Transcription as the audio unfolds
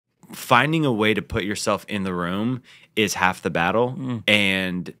finding a way to put yourself in the room is half the battle.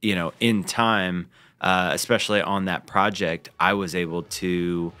 And, you know, in time, especially on that project, I was able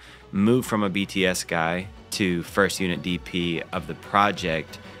to move from a BTS guy to first unit DP of the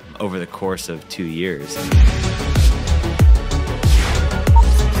project over the course of 2 years.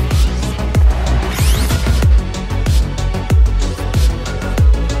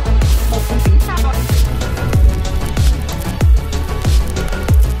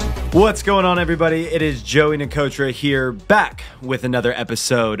 What's going on, everybody? It is Joey Nicotra here, back with another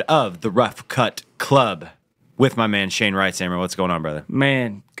episode of the Rough Cut Club with my man Shane Wrightsammer. What's going on, brother?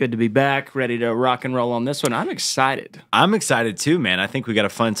 Man, good to be back, ready to rock and roll on this one. I'm excited. I'm excited too, man. I think we got a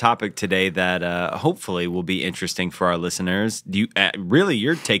fun topic today that hopefully will be interesting for our listeners. Really,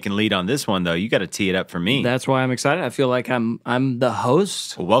 you're taking lead on this one, though. You got to tee it up for me. That's why I'm excited. I feel like I'm the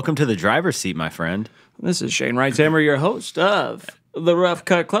host. Well, welcome to the driver's seat, my friend. This is Shane Wrightsammer, your host of the Rough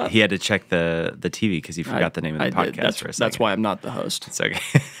Cut Club. He had to check the TV because he forgot the name of the podcast for a second. That's why I'm not the host. It's okay.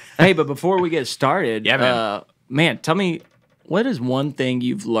 Hey, but before we get started, yeah, man. Man, tell me, what is one thing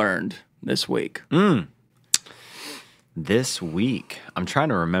you've learned this week? This week, I'm trying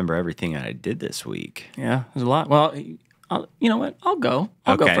to remember everything that I did this week. Yeah, there's a lot. Well, you know what? I'll go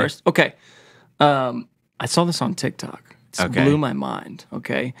first. Okay. I saw this on TikTok. It blew my mind.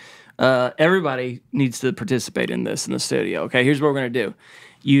 Okay. Everybody needs to participate in this in the studio. Okay, here's what we're going to do.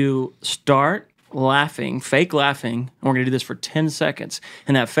 You start laughing, fake laughing, and we're going to do this for 10 seconds.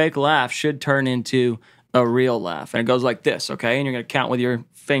 And that fake laugh should turn into a real laugh. And it goes like this, okay? And you're going to count with your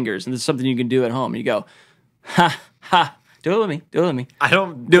fingers. And this is something you can do at home. And you go, ha, ha. Do it with me. Do it with me. I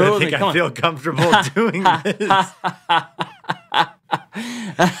don't think I feel comfortable doing this.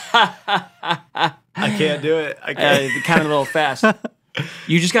 I can't do it. I can't. Kind of a little fast.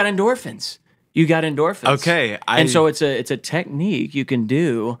 You just got endorphins. You got endorphins. Okay. And so it's a technique you can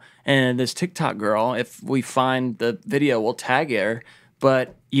do. And this TikTok girl, if we find the video, we'll tag her.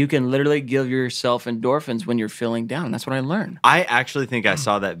 But you can literally give yourself endorphins when you're feeling down. That's what I learned. I actually think I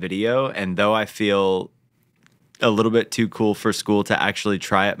saw that video, and though I feel a little bit too cool for school to actually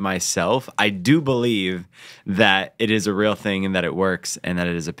try it myself, I do believe that it is a real thing and that it works and that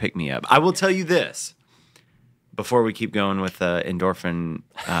it is a pick-me-up. I will tell you this, before we keep going with the endorphin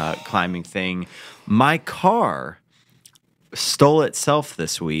climbing thing, my car stole itself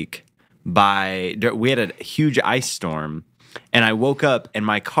this week we had a huge ice storm, and I woke up and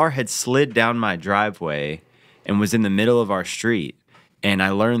my car had slid down my driveway and was in the middle of our street. And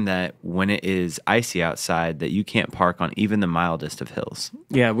I learned that when it is icy outside, that you can't park on even the mildest of hills.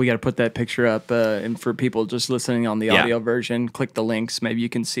 Yeah, we got to put that picture up. And for people just listening on the audio version, click the links. Maybe you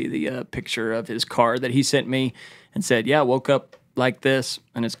can see the picture of his car that he sent me and said, yeah, woke up like this,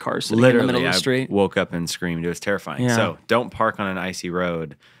 and his car's sitting in the middle of the street. I woke up and screamed. It was terrifying. Yeah. So don't park on an icy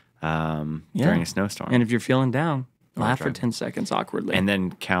road during a snowstorm. And if you're feeling down, laugh for 10 seconds awkwardly. And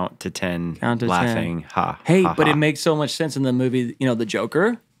then count to 10 laughing. 10. Ha. Hey, ha, but ha. it makes so much sense in the movie, you know, The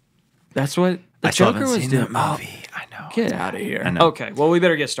Joker. That's what the Joker was doing. That movie. I know. Get out of here. I know. Okay, well, we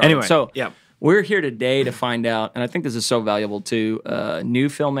better get started. Anyway, so we're here today to find out, and I think this is so valuable to new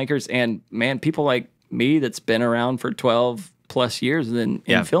filmmakers and, man, people like me that's been around for 12 plus years in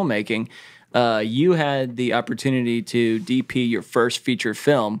filmmaking. You had the opportunity to DP your first feature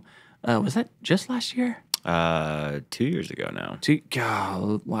film. Was that just last year? 2 years ago now.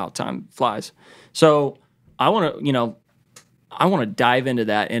 Wow, time flies. So I want to dive into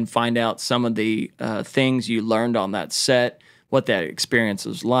that and find out some of the things you learned on that set, what that experience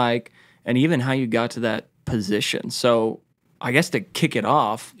was like, and even how you got to that position. So I guess to kick it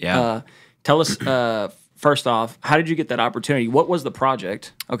off, tell us first off, how did you get that opportunity? What was the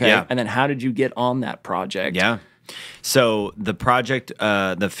project? Okay, and then how did you get on that project? Yeah. So the project,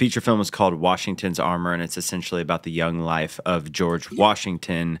 the feature film is called Washington's Armor, and it's essentially about the young life of George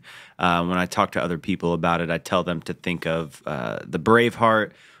Washington. When I talk to other people about it, I tell them to think of the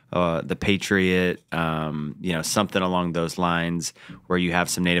Braveheart, the Patriot, something along those lines, where you have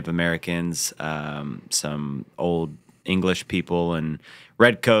some Native Americans, some old English people, and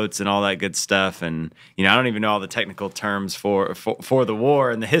redcoats and all that good stuff. And I don't even know all the technical terms for the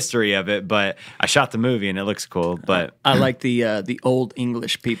war and the history of it, but I shot the movie and it looks cool. But I like the old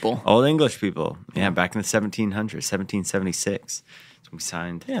English people. Old English people, back in the 1700s, 1776, we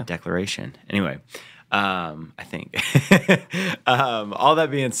signed the Declaration. Anyway, I think all that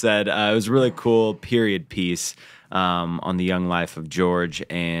being said, it was a really cool period piece on the young life of George,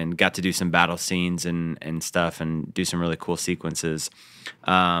 and got to do some battle scenes and stuff, and do some really cool sequences.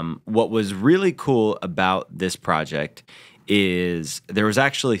 What was really cool about this project is there was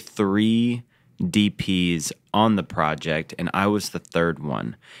actually 3 DPs on the project, and I was the third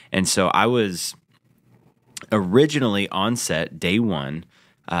one. And so I was originally on set day one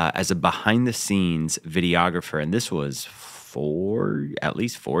as a behind-the-scenes videographer, and this was at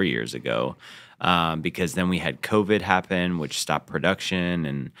least 4 years ago, because then we had COVID happen, which stopped production,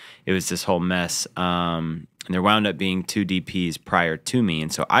 and it was this whole mess. And there wound up being 2 DPs prior to me,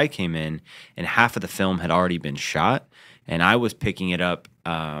 and so I came in, and half of the film had already been shot, and I was picking it up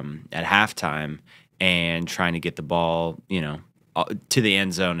at halftime and trying to get the ball, to the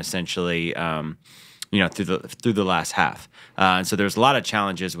end zone, essentially, through the last half. And so there's a lot of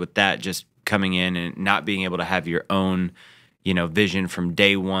challenges with that, just coming in and not being able to have your own, vision from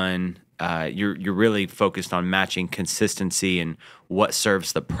day one. You're really focused on matching consistency and what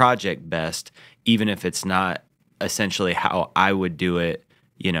serves the project best, even if it's not essentially how I would do it,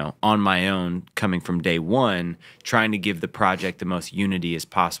 on my own, coming from day one, trying to give the project the most unity as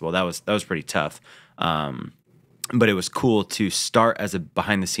possible. That was pretty tough. But it was cool to start as a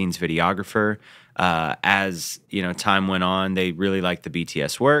behind-the-scenes videographer. As time went on, they really liked the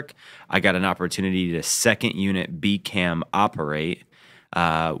BTS work. I got an opportunity to second unit B cam operate,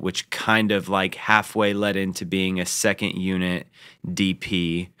 which kind of like halfway led into being a second unit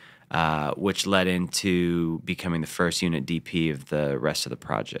DP, which led into becoming the first unit DP of the rest of the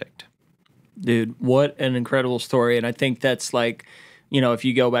project. Dude, what an incredible story. And I think that's like, if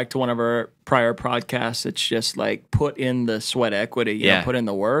you go back to one of our prior podcasts, it's just like put in the sweat equity, put in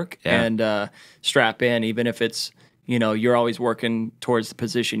the work and strap in, even if it's, you're always working towards the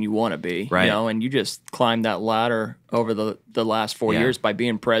position you want to be, right. And you just climbed that ladder over the last 4 years by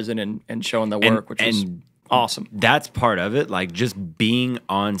being present and showing the work, which is awesome. That's part of it, like just being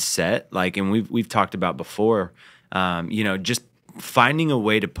on set, like, and we've talked about before, just finding a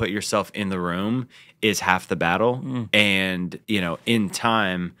way to put yourself in the room is half the battle. And, in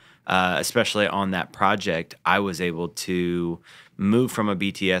time, especially on that project, I was able to move from a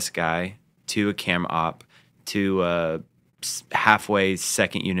BTS guy to a cam op to a halfway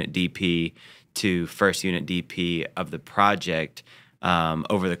second unit DP to first unit DP of the project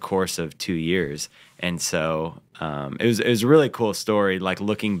over the course of 2 years. And so it was a really cool story, like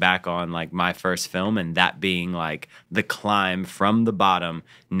looking back on like my first film and that being like the climb from the bottom,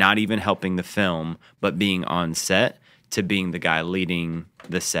 not even helping the film, but being on set to being the guy leading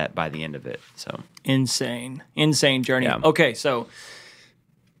the set by the end of it. So insane journey. Yeah. Okay, so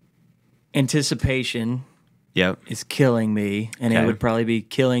anticipation is killing me, and it would probably be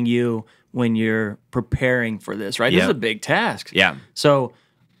killing you when you're preparing for this, right? This is a big task. Yeah. So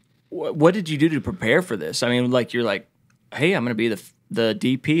what did you do to prepare for this? I mean, like you're like, hey, I'm going to be the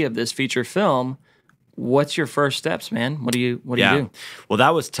DP of this feature film. What's your first steps, man? What do you do? Well,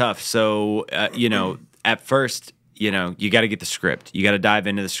 that was tough. So, at first, you got to get the script. You got to dive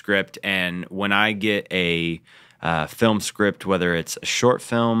into the script. And when I get a film script, whether it's a short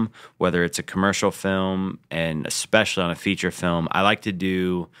film, whether it's a commercial film, and especially on a feature film, I like to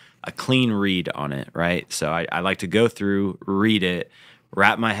do a clean read on it, right? So I like to go through, read it,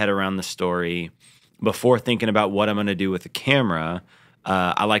 wrap my head around the story before thinking about what I'm going to do with the camera.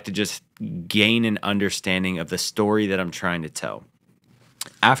 I like to just gain an understanding of the story that I'm trying to tell.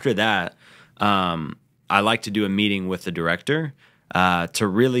 After that, I like to do a meeting with the director to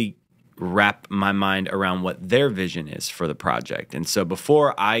really wrap my mind around what their vision is for the project. And so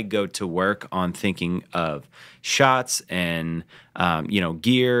before I go to work on thinking of shots and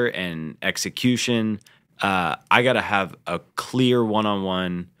gear and execution, I got to have a clear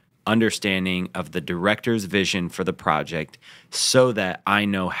one-on-one understanding of the director's vision for the project so that I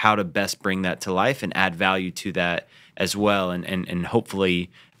know how to best bring that to life and add value to that as well. And hopefully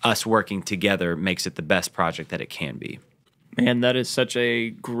us working together makes it the best project that it can be. Man, that is such a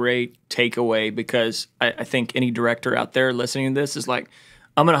great takeaway, because I think any director out there listening to this is like,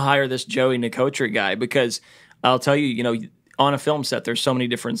 I'm going to hire this Joey Nicotra guy, because I'll tell you, on a film set, there's so many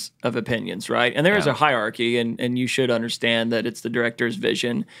different of opinions, right? And there is a hierarchy, and you should understand that it's the director's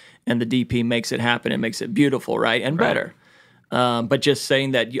vision, and the DP makes it happen and makes it beautiful, right? And better. But just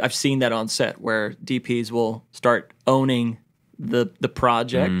saying that, I've seen that on set where DPs will start owning the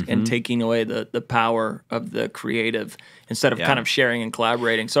project and taking away the power of the creative instead of kind of sharing and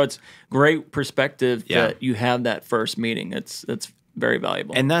collaborating. So it's great perspective that you have that first meeting. It's very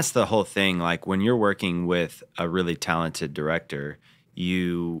valuable. And that's the whole thing. Like when you're working with a really talented director,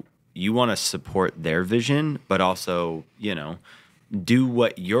 you want to support their vision, but also, do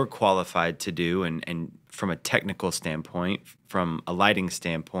what you're qualified to do, and from a technical standpoint, from a lighting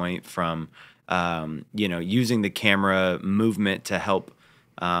standpoint, from using the camera movement to help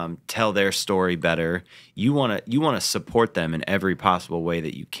tell their story better. You want to support them in every possible way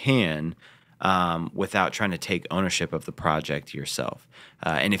that you can, without trying to take ownership of the project yourself.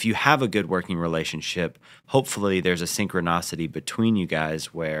 And if you have a good working relationship, hopefully there's a synchronicity between you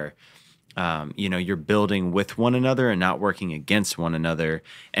guys where you're building with one another and not working against one another.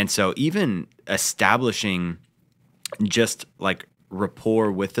 And so even establishing just like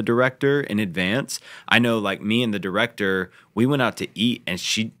rapport with the director in advance. I know like me and the director, we went out to eat and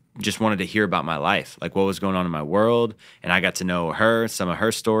she just wanted to hear about my life, like what was going on in my world. And I got to know her, some of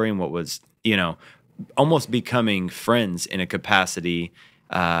her story and what was, almost becoming friends in a capacity.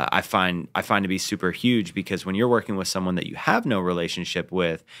 I find to be super huge, because when you're working with someone that you have no relationship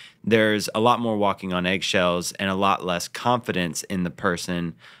with, there's a lot more walking on eggshells and a lot less confidence in the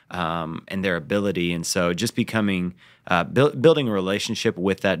person and their ability. And so just becoming building a relationship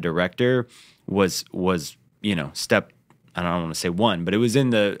with that director was step, I don't want to say one, but it was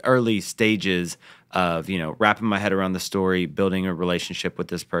in the early stages of wrapping my head around the story, building a relationship with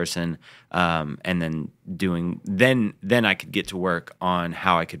this person, and then then I could get to work on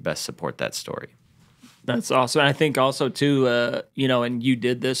how I could best support that story. That's awesome. And I think also too, and you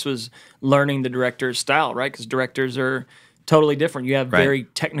did this, was learning the director's style, right? Because directors are totally different. You have very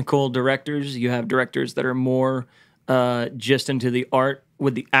technical directors. You have directors that are more just into the art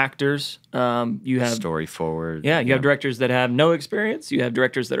with the actors. You have story forward. Yeah, you have directors that have no experience. You have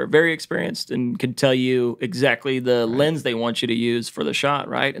directors that are very experienced and can tell you exactly the lens they want you to use for the shot,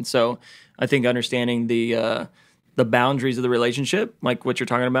 right? And so I think understanding the boundaries of the relationship, like what you're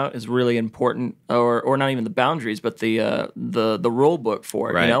talking about, is really important. Or not even the boundaries, but the rule book for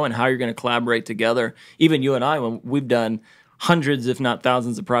it, and how you're going to collaborate together. Even you and I, when we've done hundreds, if not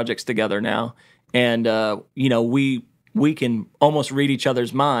thousands, of projects together now, and we can almost read each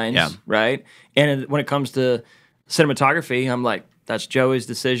other's minds, right? And when it comes to cinematography, I'm like, that's Joey's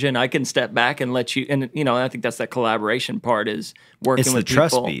decision. I can step back and let you, and I think that's that collaboration part, is working with people.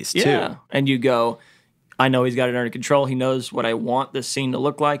 It's the trust piece too. And you go, I know he's got it under control. He knows what I want this scene to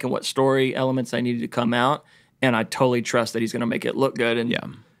look like and what story elements I needed to come out, and I totally trust that he's going to make it look good.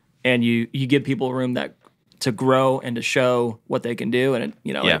 And you give people room to grow and to show what they can do, and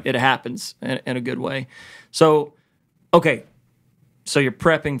it happens in a good way. So. Okay, so you're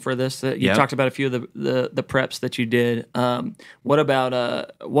prepping for this. You talked about a few of the preps that you did. What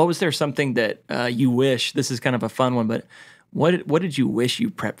about what was there something that you wish? This is kind of a fun one, but what did you wish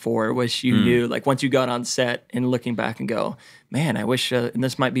you prepped for? Or wish you knew? Like once you got on set and looking back and go, man, I wish. And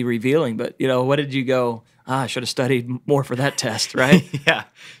this might be revealing, but what did you go? I should have studied more for that test, right? Yeah.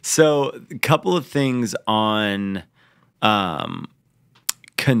 So a couple of things on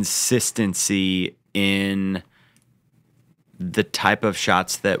consistency in the type of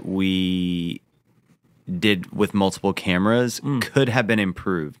shots that we did with multiple cameras could have been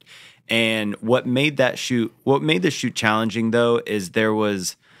improved. And what made the shoot challenging though is there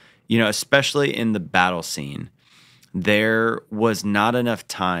was, especially in the battle scene, there was not enough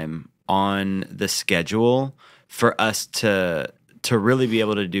time on the schedule for us to really be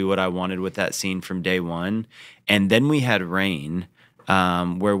able to do what I wanted with that scene from day one. And then we had rain,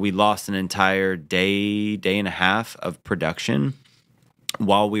 where we lost an entire day and a half of production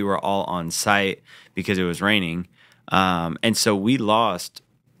while we were all on site because it was raining. And so we lost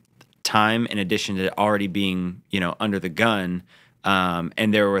time in addition to already being, under the gun.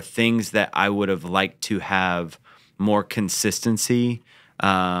 And there were things that I would have liked to have more consistency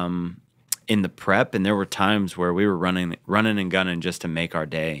in the prep. And there were times where we were running and gunning just to make our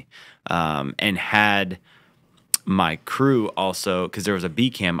day. And had my crew also, because there was a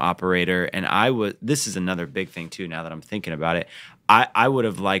B-cam operator, and this is another big thing too now that I'm thinking about it, I would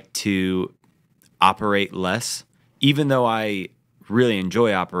have liked to operate less, even though I really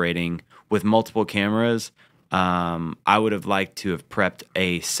enjoy operating with multiple cameras. I would have liked to have prepped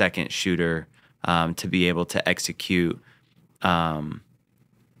a second shooter to be able to execute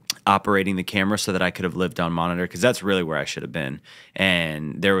operating the camera so that I could have lived on monitor, because that's really where I should have been.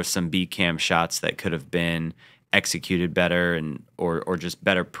 And there was some B-cam shots that could have been executed better or just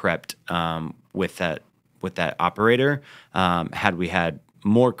better prepped with that operator had we had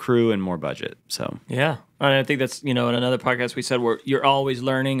more crew and more budget. So yeah, and I think that's in another podcast we said you're always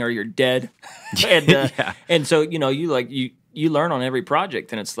learning or you're dead, and and so you learn on every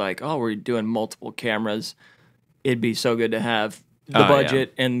project, and it's like, oh, we're doing multiple cameras. It'd be so good to have the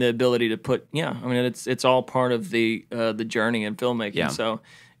budget and the ability to put. I mean, it's all part of the journey in filmmaking. Yeah. So.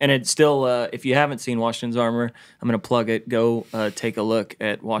 And it's still, if you haven't seen Washington's Armor, I'm going to plug it. Go take a look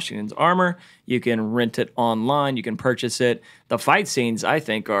at Washington's Armor. You can rent it online. You can purchase it. The fight scenes, I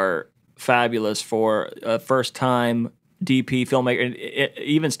think, are fabulous for a first-time DP filmmaker. And it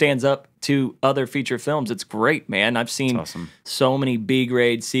even stands up to other feature films. It's great, man. I've seen so many B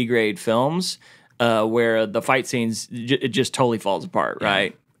grade, C grade films where the fight scenes it just totally falls apart,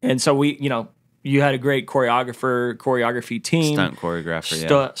 right? And so you had a great choreography team. Stunt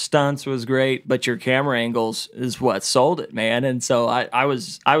choreographer, Stunts was great, but your camera angles is what sold it, man. And so I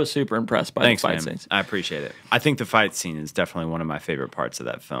was super impressed by the fight scenes. I appreciate it. I think the fight scene is definitely one of my favorite parts of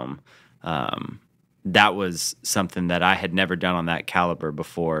that film. That was something that I had never done on that caliber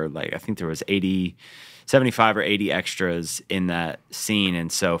before. Like I think there was 75 or 80 extras in that scene,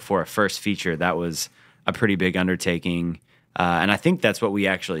 and so for a first feature, that was a pretty big undertaking. And I think that's what we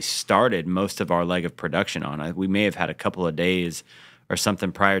actually started most of our leg of production on. We may have had a couple of days or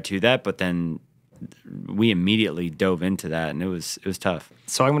something prior to that, but then we immediately dove into that, and it was tough.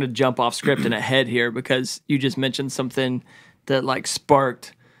 So I'm going to jump off script and ahead here because you just mentioned something that like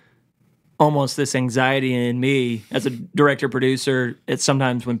sparked almost this anxiety in me as a director producer. It's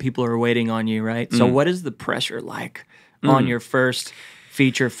sometimes when people are waiting on you, right? So what is the pressure like on your first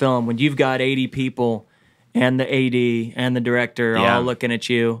feature film when you've got 80 people and the AD and the director all looking at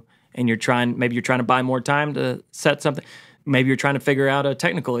you, and maybe you're trying to buy more time to set something. Maybe you're trying to figure out a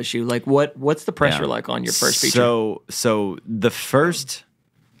technical issue. Like what's the pressure like on your first feature? So the first,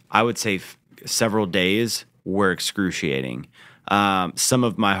 I would say, several days were excruciating. Some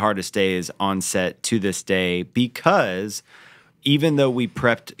of my hardest days on set to this day, because even though we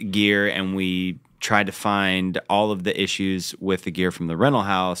prepped gear and we tried to find all of the issues with the gear from the rental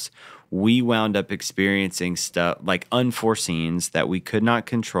house, we wound up experiencing stuff like unforeseens that we could not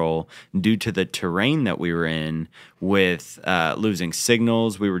control due to the terrain that we were in, with losing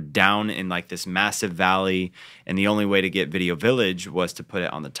signals. We were down in like this massive valley, and the only way to get Video Village was to put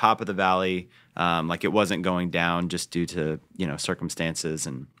it on the top of the valley. Like it wasn't going down just due to circumstances,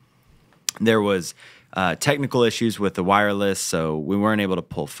 and there was technical issues with the wireless, so we weren't able to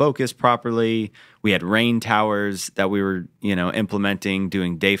pull focus properly. We had rain towers that we were, implementing,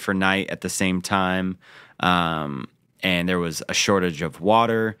 doing day for night at the same time. And there was a shortage of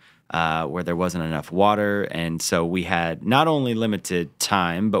water where there wasn't enough water. And so we had not only limited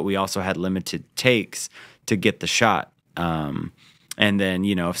time, but we also had limited takes to get the shot. And then,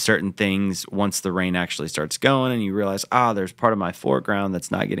 if certain things, once the rain actually starts going and you realize, there's part of my foreground that's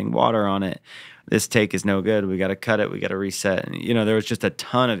not getting water on it, this take is no good. We got to cut it. We got to reset. And, there was just a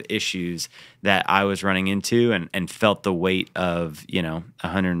ton of issues that I was running into and felt the weight of,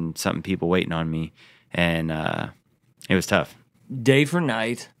 100 and something people waiting on me. And it was tough. Day for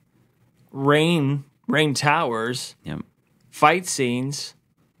night, rain towers, fight scenes.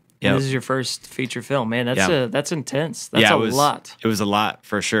 Yep. This is your first feature film, man. That's intense. That's a lot. It was a lot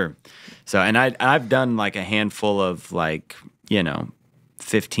for sure. So, and I've done like a handful of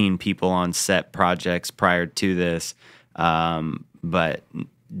 15 people on set projects prior to this, but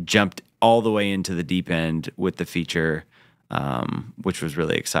jumped all the way into the deep end with the feature, which was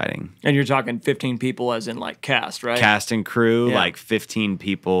really exciting. And you're talking 15 people as in like cast, right? Cast and crew, like 15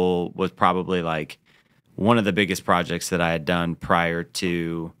 people was probably like one of the biggest projects that I had done prior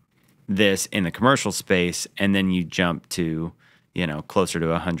to this in the commercial space. And then you jump to, closer to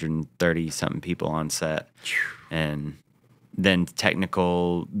 130 something people on set. And then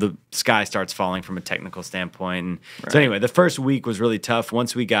the sky starts falling from a technical standpoint. So anyway, the first week was really tough.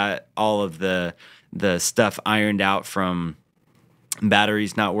 Once we got all of the stuff ironed out, from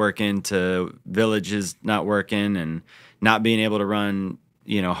batteries not working to villages not working and not being able to run,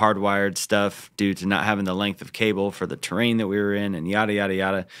 hardwired stuff due to not having the length of cable for the terrain that we were in, and yada, yada,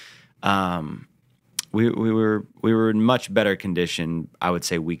 yada. We were in much better condition, I would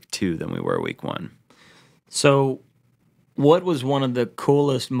say, week 2 than we were week 1. So what was one of the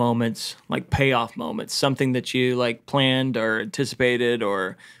coolest moments, like payoff moments, something that you like planned or anticipated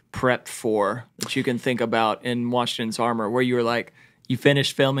or prepped for that you can think about in Washington's Armor, where you were like, you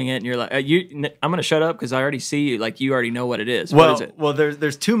finished filming it and you're like, I'm going to shut up because I already see you, like you already know what it is. Well, what is it? Well,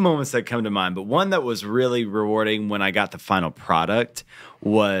 there's 2 moments that come to mind, but one that was really rewarding when I got the final product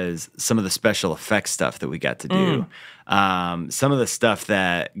was some of the special effects stuff that we got to do. Some of the stuff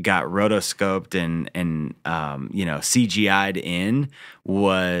that got rotoscoped and CGI'd in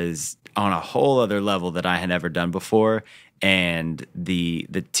was on a whole other level that I had never done before. And the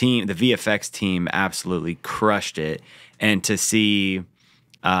VFX team absolutely crushed it. And to see,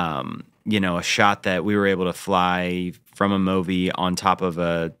 a shot that we were able to fly from a movie on top of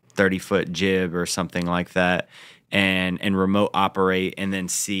a 30-foot jib or something like that, and remote operate, and then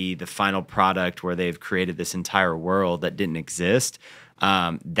see the final product where they've created this entire world that didn't exist,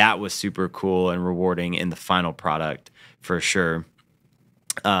 that was super cool and rewarding in the final product for sure.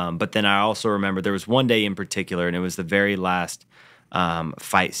 But then I also remember there was one day in particular, and it was the very last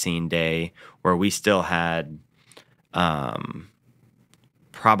fight scene day where we still had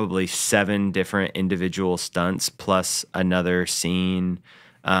probably 7 different individual stunts plus another scene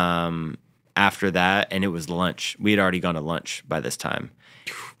after that, and it was lunch. We had already gone to lunch by this time,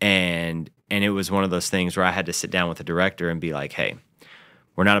 and it was one of those things where I had to sit down with the director and be like, "Hey,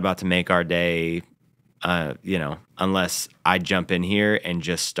 we're not about to make our day, unless I jump in here and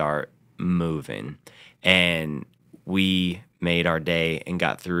just start moving." And we made our day and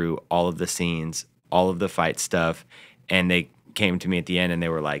got through all of the scenes, all of the fight stuff, and they came to me at the end and they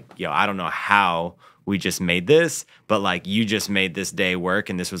were like, "Yo, I don't know how we just made this, but like you just made this day work,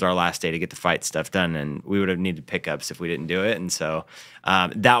 and this was our last day to get the fight stuff done, and we would have needed pickups if we didn't do it." And so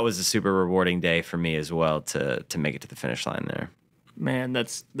that was a super rewarding day for me as well to make it to the finish line there. Man,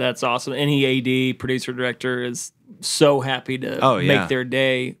 that's awesome. Any AD, producer, director is so happy to make their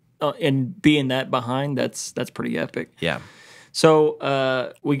day, and being that behind, that's pretty epic. Yeah.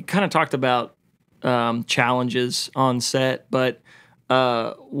 So we kind of talked about challenges on set, but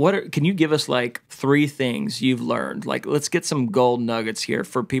can you give us like 3 things you've learned? Like, let's get some gold nuggets here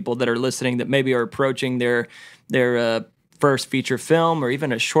for people that are listening that maybe are approaching their first feature film or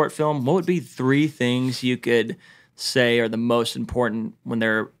even a short film. What would be 3 things you could say are the most important when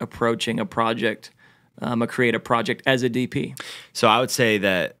they're approaching a project, a creative project as a DP? So I would say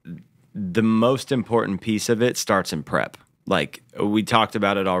that the most important piece of it starts in prep. Like, we talked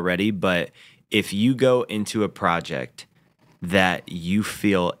about it already, but if you go into a project that you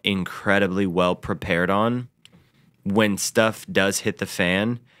feel incredibly well prepared on, when stuff does hit the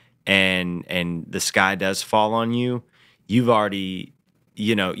fan and the sky does fall on you, you've already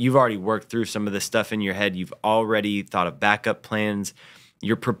worked through some of the stuff in your head. You've already thought of backup plans.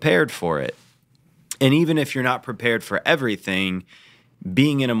 You're prepared for it. And even if you're not prepared for everything,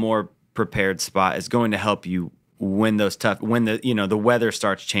 being in a more prepared spot is going to help you when the weather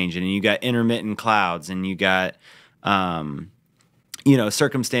starts changing and you got intermittent clouds and you got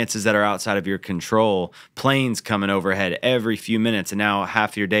circumstances that are outside of your control, planes coming overhead every few minutes, and now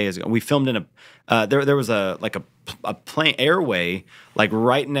half your day is. We filmed in there was a plane airway like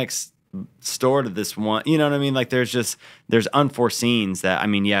right next door to this one. You know what I mean? Like there's unforeseens that, I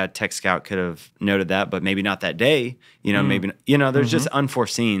mean, yeah, Tech Scout could have noted that, but maybe not that day. Maybe there's just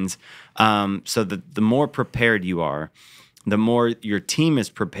unforeseens. So the more prepared you are, the more your team is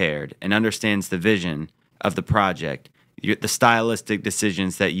prepared and understands the vision of the project, the stylistic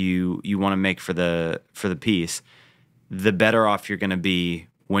decisions that you want to make for the piece, the better off you're going to be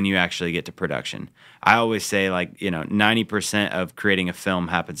when you actually get to production. I always say 90% of creating a film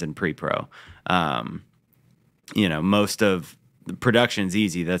happens in pre-pro. Most of the production's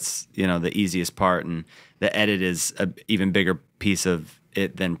easy. That's, the easiest part, and the edit is an even bigger piece of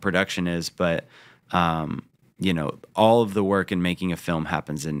it than production is. But, all of the work in making a film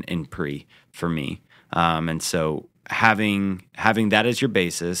happens in pre for me. And so having that as your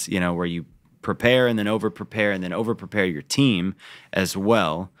basis, where you prepare and then over-prepare and then over-prepare your team as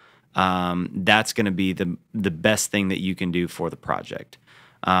well, that's going to be the best thing that you can do for the project.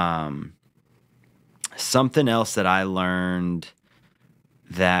 Something else that I learned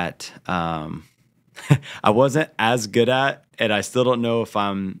that I wasn't as good at, and I still don't know if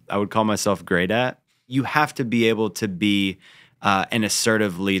I would call myself great at, you have to be able to be an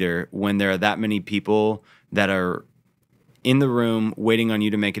assertive leader when there are that many people that are in the room waiting on you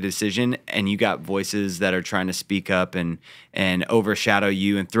to make a decision, and you got voices that are trying to speak up and overshadow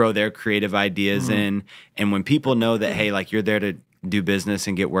you and throw their creative ideas in. And when people know that, hey, like, you're there to do business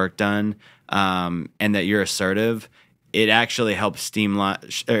and get work done, and that you're assertive, it actually helps streamline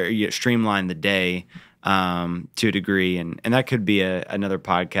the day to a degree. And that could be another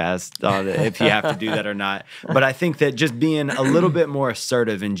podcast if you have to do that or not. But I think that just being a little bit more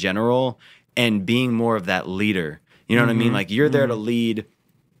assertive in general and being more of that leader. You know what I mean? Like, you're there to lead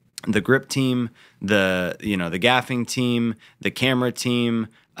the grip team, the gaffing team, the camera team.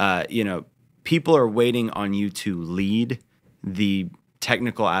 People are waiting on you to lead the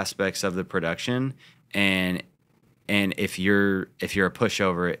technical aspects of the production, and if you're a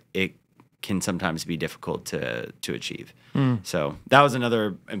pushover, it can sometimes be difficult to achieve. So that was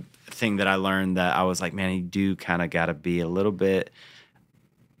another thing that I learned, that I was like, man, you do kind of got to be a little bit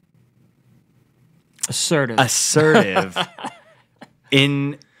assertive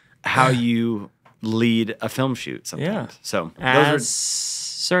in how you lead a film shoot sometimes. Yeah. So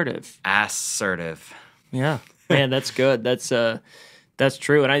assertive. Yeah, man, that's good. That's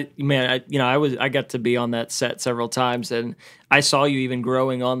true. And I got to be on that set several times, and I saw you even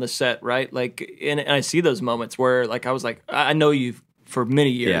growing on the set, right? Like, and I see those moments where, like, I was like, I know you for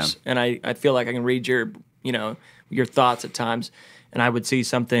many years, and I feel like I can read your thoughts at times, and I would see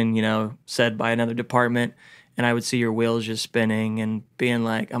something said by another department, and I would see your wheels just spinning and being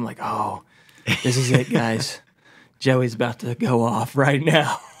like, I'm like, oh, this is it, guys. Joey's about to go off right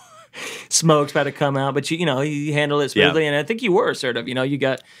now. Smoke's about to come out, but you handle it smoothly, and I think you were assertive. You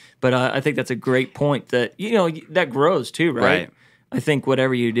got, but I think that's a great point that that grows too, right? I think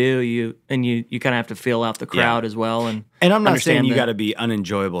whatever you do, you kind of have to feel out the crowd as well, and I'm not saying you got to be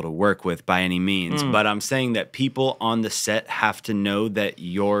unenjoyable to work with by any means, but I'm saying that people on the set have to know that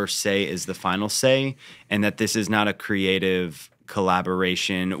your say is the final say, and that this is not a creative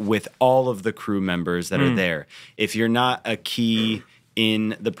collaboration with all of the crew members that are there. If you're not a key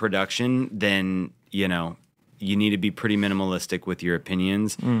in the production, then you need to be pretty minimalistic with your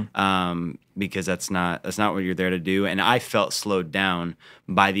opinions, because that's not what you're there to do. And I felt slowed down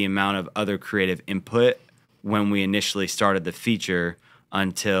by the amount of other creative input when we initially started the feature,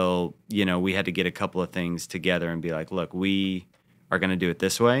 until we had to get a couple of things together and be like, look, we are going to do it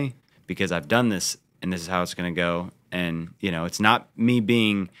this way because I've done this and this is how it's going to go. And it's not me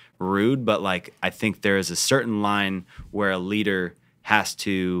being rude, but like I think there is a certain line where a leader has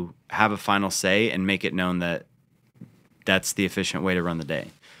to have a final say and make it known that that's the efficient way to run the day.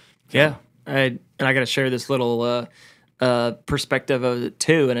 Yeah, and I got to share this little perspective of it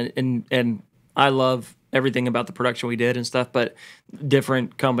too, and I love everything about the production we did and stuff, but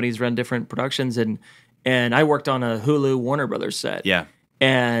different companies run different productions, and I worked on a Hulu Warner Brothers set. Yeah.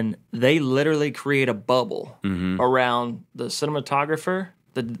 And they literally create a bubble around the cinematographer,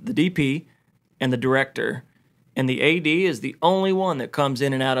 the DP, and the director. And the AD is the only one that comes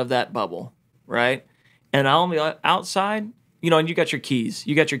in and out of that bubble, right? And on the outside, and you got your keys.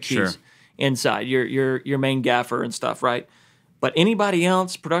 You got your keys Sure. inside, your main gaffer and stuff, right? But anybody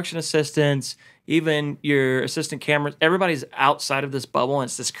else, production assistants, even your assistant cameras, everybody's outside of this bubble, and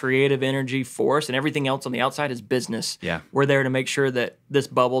it's this creative energy force, and everything else on the outside is business. Yeah. We're there to make sure that this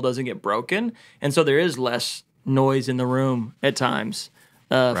bubble doesn't get broken, and so there is less noise in the room at times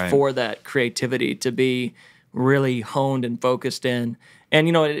for that creativity to be really honed and focused in. And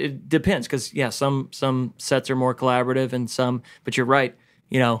it depends, because some sets are more collaborative and some, but you're right.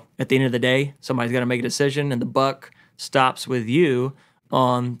 At the end of the day, somebody's got to make a decision, and the buck stops with you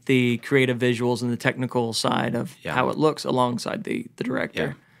on the creative visuals and the technical side of how it looks alongside the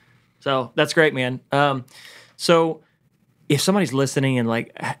director. Yeah. So that's great, man. So if somebody's listening and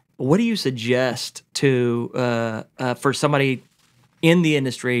like, what do you suggest to for somebody in the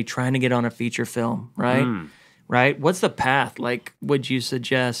industry trying to get on a feature film, right? Right? What's the path? Like, would you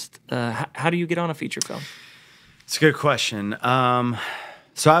suggest, how do you get on a feature film? It's a good question.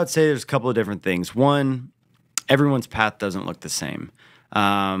 So I would say there's a couple of different things. One, everyone's path doesn't look the same.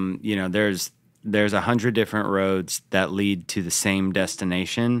 There's 100 different roads that lead to the same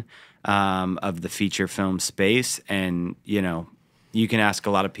destination of the feature film space, and you can ask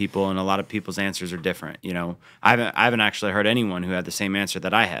a lot of people, and a lot of people's answers are different. I haven't actually heard anyone who had the same answer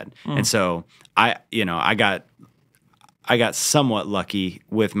that I had, and so I got somewhat lucky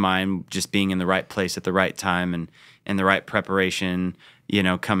with mine just being in the right place at the right time and the right preparation,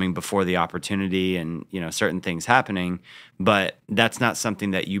 coming before the opportunity and, certain things happening. But that's not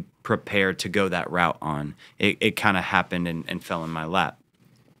something that you prepare to go that route on. It kind of happened and fell in my lap.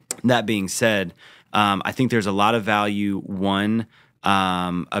 That being said, I think there's a lot of value, one,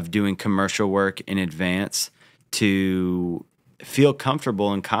 of doing commercial work in advance to feel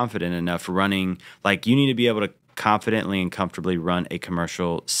comfortable and confident enough running. Like, you need to be able to confidently and comfortably run a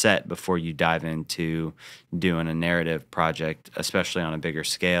commercial set before you dive into doing a narrative project, especially on a bigger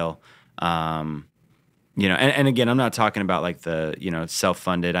scale. And again, I'm not talking about like the,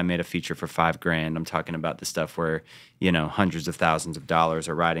 self-funded, I made a feature for $5,000. I'm talking about the stuff where, hundreds of thousands of dollars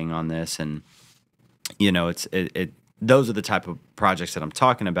are riding on this. And, those are the type of projects that I'm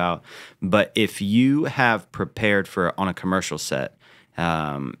talking about. But if you have prepared for on a commercial set,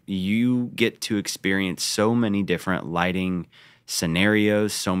 you get to experience so many different lighting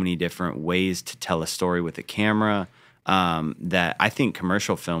scenarios, so many different ways to tell a story with a camera, that I think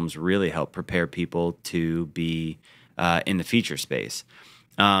commercial films really help prepare people to be in the feature space.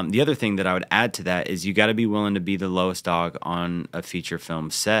 The other thing that I would add to that is you got to be willing to be the lowest dog on a feature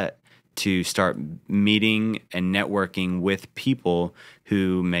film set to start meeting and networking with people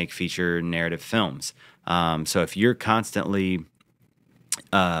who make feature narrative films. So if you're constantly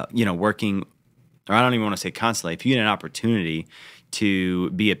working, or I don't even want to say constantly, if you get an opportunity to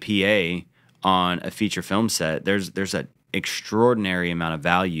be a PA on a feature film set, there's an extraordinary amount of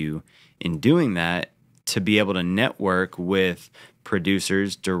value in doing that, to be able to network with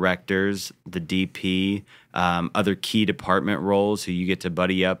producers, directors, the DP, other key department roles who you get to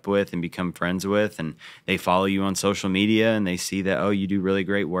buddy up with and become friends with, and they follow you on social media and they see that, oh, you do really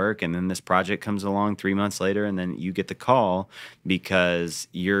great work, and then this project comes along 3 months later, and then you get the call because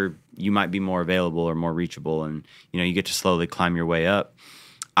you might be more available or more reachable, and you get to slowly climb your way up.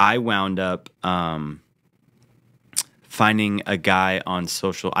 I wound up finding a guy on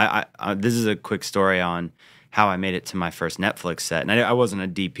social. This is a quick story on how I made it to my first Netflix set. And I wasn't a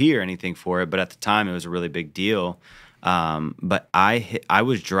DP or anything for it, but at the time it was a really big deal. But I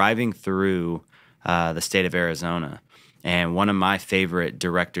was driving through the state of Arizona, and one of my favorite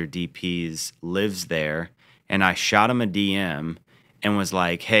director DPs lives there, and I shot him a DM and was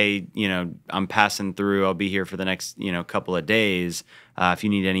like, hey, I'm passing through. I'll be here for the next, couple of days. If you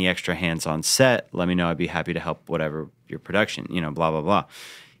need any extra hands on set, let me know. I'd be happy to help whatever your production, blah, blah, blah.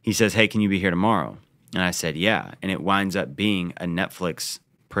 He says, hey, can you be here tomorrow? And I said, yeah. And it winds up being a Netflix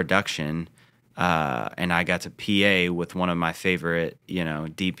production. And I got to PA with one of my favorite,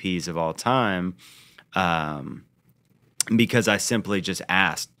 DPs of all time, because I simply just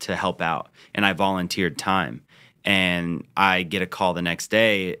asked to help out, and I volunteered time. And I get a call the next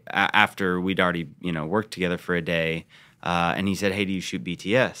day after we'd already, worked together for a day. And he said, hey, do you shoot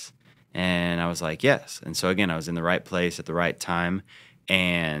BTS? And I was like, yes. And so again, I was in the right place at the right time,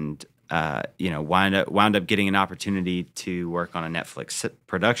 and wound up getting an opportunity to work on a Netflix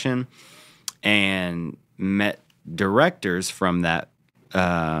production, and met directors from that,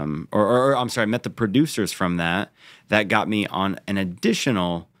 I'm sorry, met the producers from that got me on an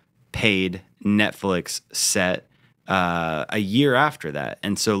additional paid Netflix set a year after that.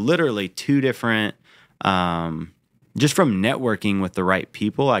 And so literally two different, just from networking with the right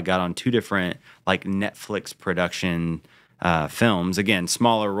people, I got on two different like Netflix production films. Again,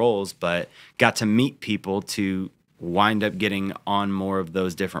 smaller roles, but got to meet people to wind up getting on more of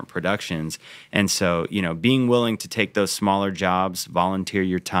those different productions. And so, being willing to take those smaller jobs, volunteer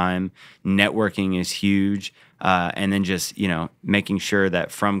your time, networking is huge. And then just, making sure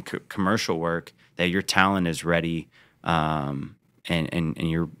that from commercial work that your talent is ready, and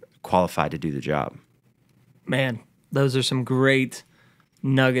you're qualified to do the job. Man, those are some great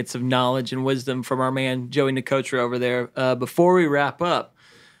nuggets of knowledge and wisdom from our man, Joey Nicotra over there. Before we wrap up,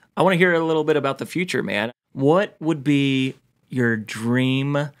 I want to hear a little bit about the future, man. What would be your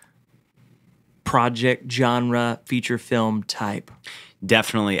dream project, genre, feature film type?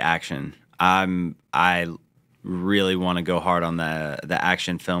 Definitely action. I really want to go hard on the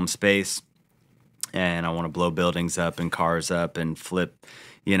action film space, and I want to blow buildings up and cars up and flip,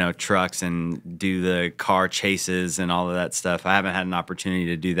 trucks and do the car chases and all of that stuff. I haven't had an opportunity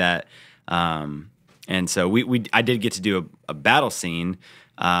to do that, and so I did get to do a battle scene,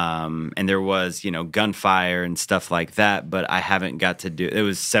 and there was gunfire and stuff like that, but I haven't got to do. It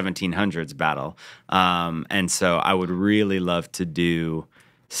was 1700s battle, and so I would really love to do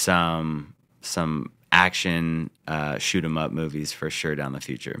some action shoot 'em up movies for sure down the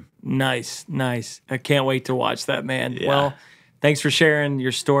future. Nice. I can't wait to watch that, man. Yeah. Well, thanks for sharing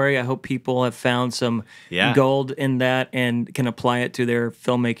your story. I hope people have found some gold in that and can apply it to their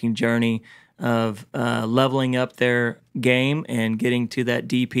filmmaking journey of leveling up their game and getting to that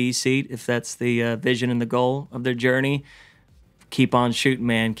DP seat, if that's the vision and the goal of their journey. Keep on shooting,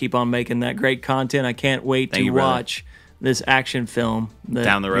 man. Keep on making that great content. I can't wait to watch this action film that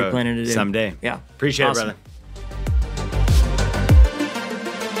down the road you're planning to do someday. Yeah. Appreciate awesome. it, brother.